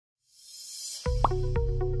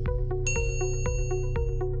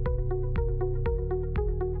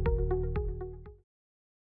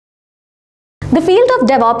The field of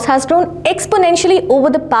DevOps has grown exponentially over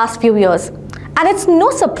the past few years, and it's no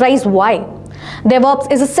surprise why.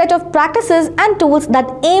 DevOps is a set of practices and tools that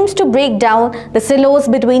aims to break down the silos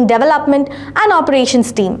between development and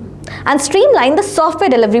operations team and streamline the software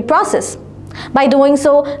delivery process. By doing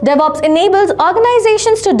so, DevOps enables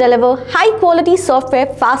organizations to deliver high-quality software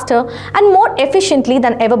faster and more efficiently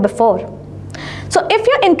than ever before. So if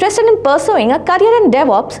you're interested in pursuing a career in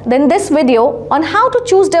DevOps, then this video on how to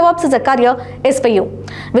choose DevOps as a career is for you,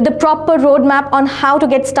 with the proper roadmap on how to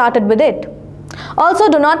get started with it. Also,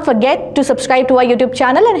 do not forget to subscribe to our YouTube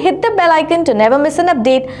channel and hit the bell icon to never miss an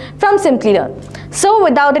update from Simplilearn. So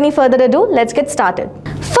without any further ado, let's get started.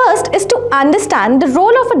 First is to understand the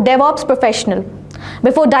role of a DevOps professional.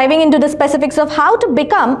 Before diving into the specifics of how to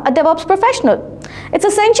become a DevOps professional, it's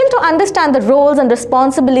essential to understand the roles and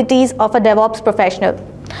responsibilities of a DevOps professional.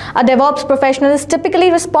 A DevOps professional is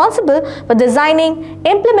typically responsible for designing,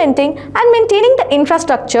 implementing, and maintaining the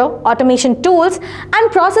infrastructure, automation tools,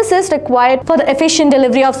 and processes required for the efficient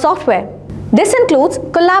delivery of software. This includes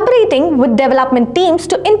collaborating with development teams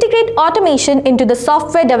to integrate automation into the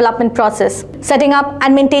software development process, setting up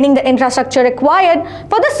and maintaining the infrastructure required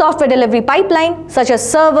for the software delivery pipeline, such as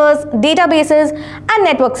servers, databases, and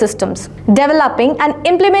network systems, developing and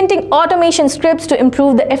implementing automation scripts to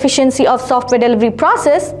improve the efficiency of software delivery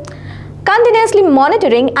process, continuously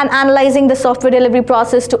monitoring and analyzing the software delivery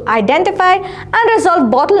process to identify and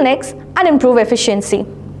resolve bottlenecks and improve efficiency,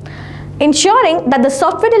 ensuring that the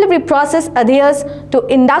software delivery process adheres to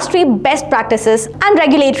industry best practices and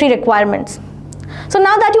regulatory requirements. So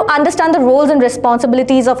now that you understand the roles and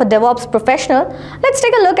responsibilities of a DevOps professional, let's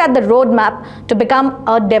take a look at the roadmap to become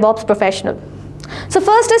a DevOps professional. So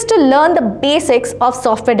first is to learn the basics of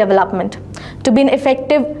software development. To be an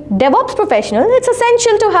effective DevOps professional, it's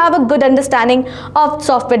essential to have a good understanding of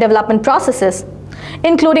software development processes,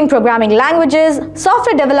 including programming languages,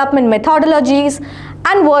 software development methodologies,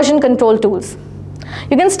 and version control tools.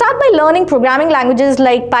 You can start by learning programming languages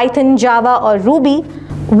like Python, Java, or Ruby.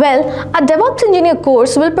 Well, a DevOps engineer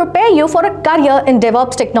course will prepare you for a career in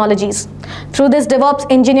DevOps technologies. Through this DevOps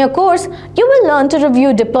engineer course, you will learn to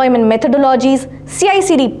review deployment methodologies,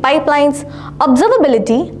 CI/CD pipelines,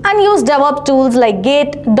 observability, and use DevOps tools like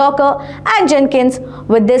Git, Docker, and Jenkins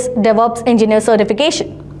with this DevOps engineer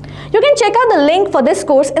certification. You can check out the link for this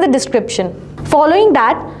course in the description. Following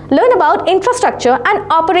that, learn about infrastructure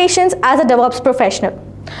and operations as a DevOps professional.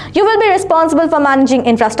 You will be responsible for managing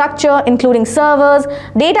infrastructure, including servers,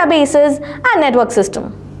 databases, and network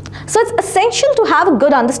systems. So it's essential to have a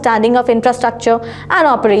good understanding of infrastructure and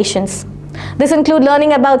operations. This includes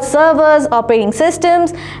learning about servers, operating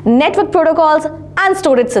systems, network protocols, and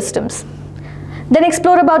storage systems. Then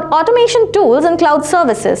explore about automation tools and cloud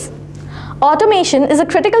services. Automation is a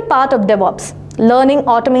critical part of DevOps. Learning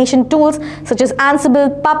automation tools such as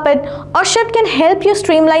Ansible, Puppet, or Shift can help you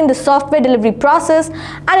streamline the software delivery process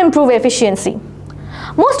and improve efficiency.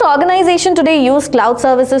 Most organizations today use cloud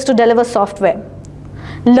services to deliver software.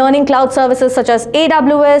 Learning cloud services such as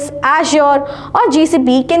AWS, Azure, or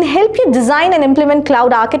GCP can help you design and implement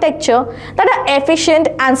cloud architecture that are efficient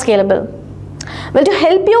and scalable. Well, to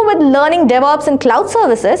help you with learning DevOps and cloud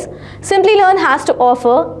services, Simplilearn has to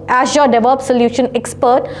offer Azure DevOps Solution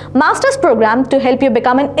Expert Master's Program to help you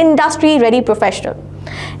become an industry-ready professional.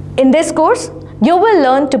 In this course, you will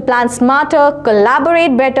learn to plan smarter,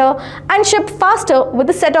 collaborate better, and ship faster with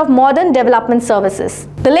a set of modern development services.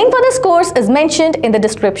 The link for this course is mentioned in the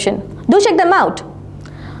description. Do check them out.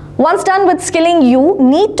 Once done with skilling, you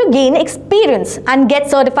need to gain experience and get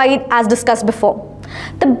certified as discussed before.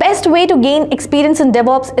 The best way to gain experience in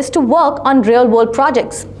DevOps is to work on real-world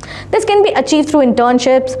projects. This can be achieved through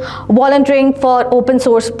internships, volunteering for open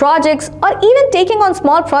source projects, or even taking on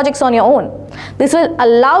small projects on your own. This will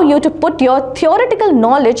allow you to put your theoretical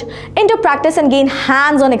knowledge into practice and gain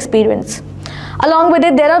hands-on experience. Along with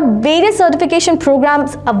it, there are various certification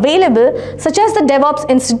programs available, such as the DevOps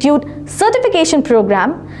Institute Certification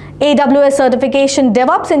Program, AWS Certification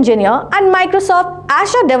DevOps Engineer, and Microsoft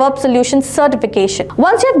Azure DevOps Solutions Certification.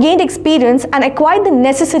 Once you have gained experience and acquired the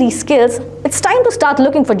necessary skills, it's time to start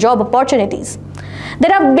looking for job opportunities.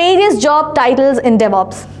 There are various job titles in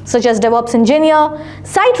DevOps, such as DevOps Engineer,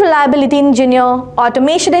 Site Reliability Engineer,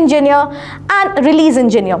 Automation Engineer, and Release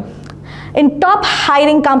Engineer. In top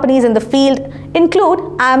hiring companies in the field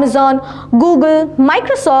include Amazon, Google,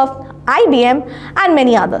 Microsoft, IBM, and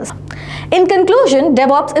many others. In conclusion,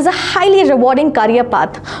 DevOps is a highly rewarding career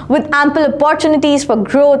path with ample opportunities for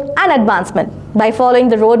growth and advancement. By following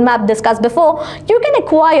the roadmap discussed before, you can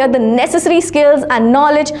acquire the necessary skills and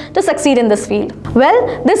knowledge to succeed in this field.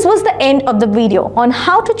 Well, this was the end of the video on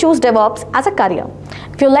how to choose DevOps as a career.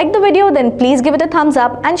 If you liked the video, then please give it a thumbs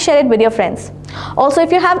up and share it with your friends. Also,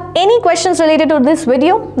 if you have any questions related to this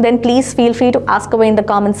video, then please feel free to ask away in the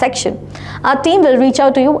comment section. Our team will reach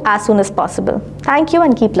out to you as soon as possible. Thank you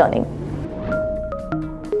and keep learning.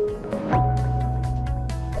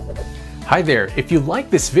 Hi there, if you like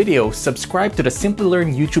this video, subscribe to the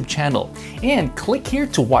Simplilearn YouTube channel and click here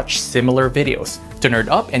to watch similar videos. To nerd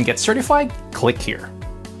up and get certified, click here.